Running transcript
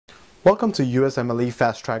Welcome to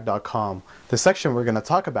USMLEFasttrack.com. The section we're going to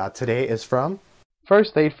talk about today is from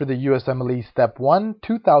First Aid for the USMLE Step 1,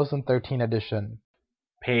 2013 edition.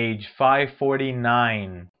 Page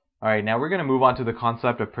 549. Alright, now we're going to move on to the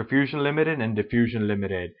concept of perfusion limited and diffusion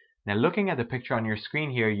limited. Now looking at the picture on your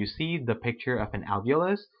screen here, you see the picture of an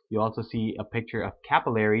alveolus. You also see a picture of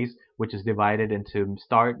capillaries, which is divided into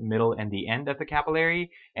start, middle, and the end of the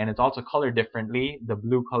capillary. And it's also colored differently. The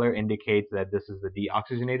blue color indicates that this is the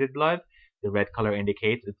deoxygenated blood. The red color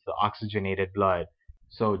indicates it's the oxygenated blood.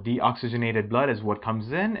 So deoxygenated blood is what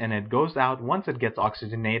comes in and it goes out once it gets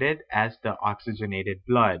oxygenated as the oxygenated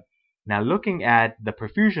blood. Now looking at the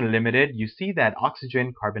perfusion limited, you see that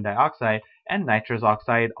oxygen, carbon dioxide, and nitrous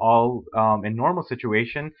oxide all in normal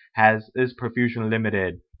situation is perfusion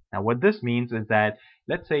limited. Now what this means is that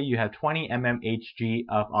let's say you have 20 mmHg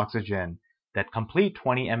of oxygen. That complete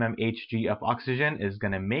 20 mmHg of oxygen is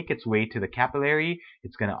going to make its way to the capillary.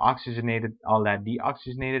 It's going to oxygenate all that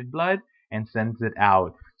deoxygenated blood and sends it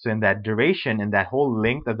out. So in that duration, in that whole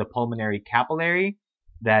length of the pulmonary capillary,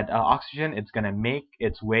 that oxygen, it's going to make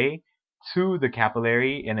its way to the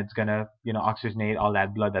capillary and it's going to oxygenate all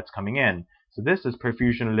that blood that's coming in. So this is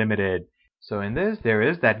perfusion limited. So in this, there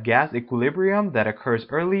is that gas equilibrium that occurs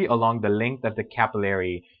early along the length of the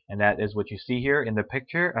capillary, and that is what you see here in the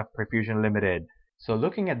picture of perfusion limited. So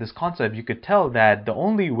looking at this concept, you could tell that the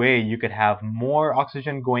only way you could have more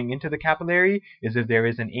oxygen going into the capillary is if there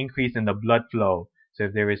is an increase in the blood flow. So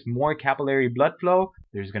if there is more capillary blood flow,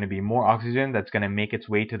 there's going to be more oxygen that's going to make its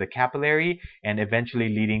way to the capillary and eventually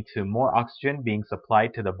leading to more oxygen being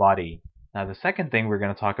supplied to the body. Now the second thing we're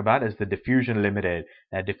going to talk about is the diffusion limited.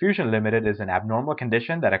 Now diffusion limited is an abnormal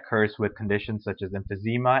condition that occurs with conditions such as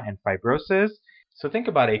emphysema and fibrosis. So think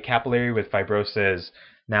about a capillary with fibrosis.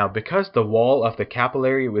 Now because the wall of the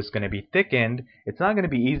capillary was going to be thickened, it's not going to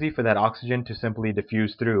be easy for that oxygen to simply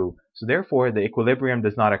diffuse through. So therefore the equilibrium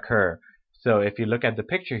does not occur. So if you look at the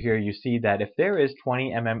picture here, you see that if there is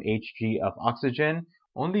 20 mmHg of oxygen,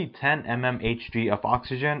 only 10 mmHg of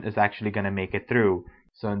oxygen is actually going to make it through.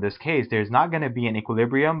 So in this case, there's not going to be an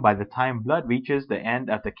equilibrium by the time blood reaches the end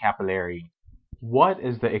of the capillary. What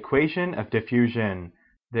is the equation of diffusion?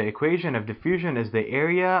 The equation of diffusion is the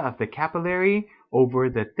area of the capillary over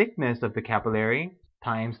the thickness of the capillary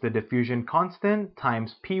times the diffusion constant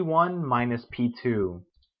times P1 minus P2.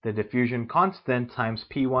 The diffusion constant times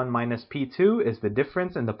P1 minus P2 is the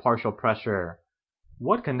difference in the partial pressure.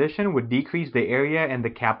 What condition would decrease the area in the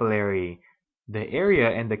capillary? The area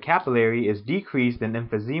in the capillary is decreased in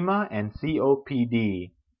emphysema and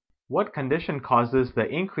COPD. What condition causes the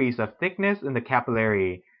increase of thickness in the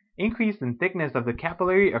capillary? Increase in thickness of the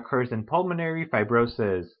capillary occurs in pulmonary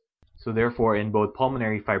fibrosis. So therefore, in both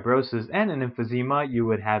pulmonary fibrosis and in emphysema, you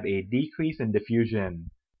would have a decrease in diffusion.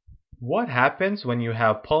 What happens when you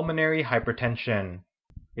have pulmonary hypertension?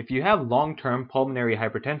 If you have long-term pulmonary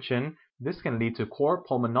hypertension, this can lead to cor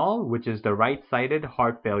pulmonale, which is the right-sided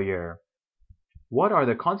heart failure. What are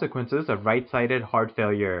the consequences of right-sided heart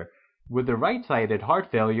failure? With the right-sided heart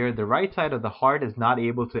failure, the right side of the heart is not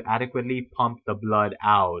able to adequately pump the blood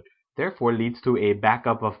out. Therefore leads to a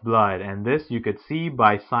backup of blood, and this you could see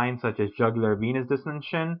by signs such as jugular venous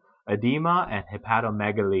distension, edema, and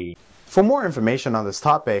hepatomegaly. For more information on this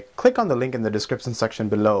topic, click on the link in the description section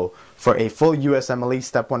below. For a full USMLE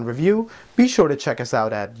Step 1 review, be sure to check us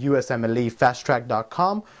out at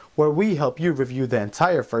USMLEFasttrack.com, where we help you review the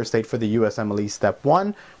entire first aid for the USMLE Step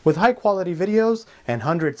 1 with high quality videos and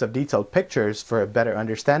hundreds of detailed pictures for a better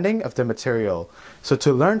understanding of the material. So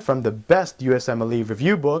to learn from the best USMLE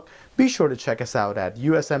review book, be sure to check us out at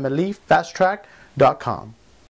USMLEFasttrack.com.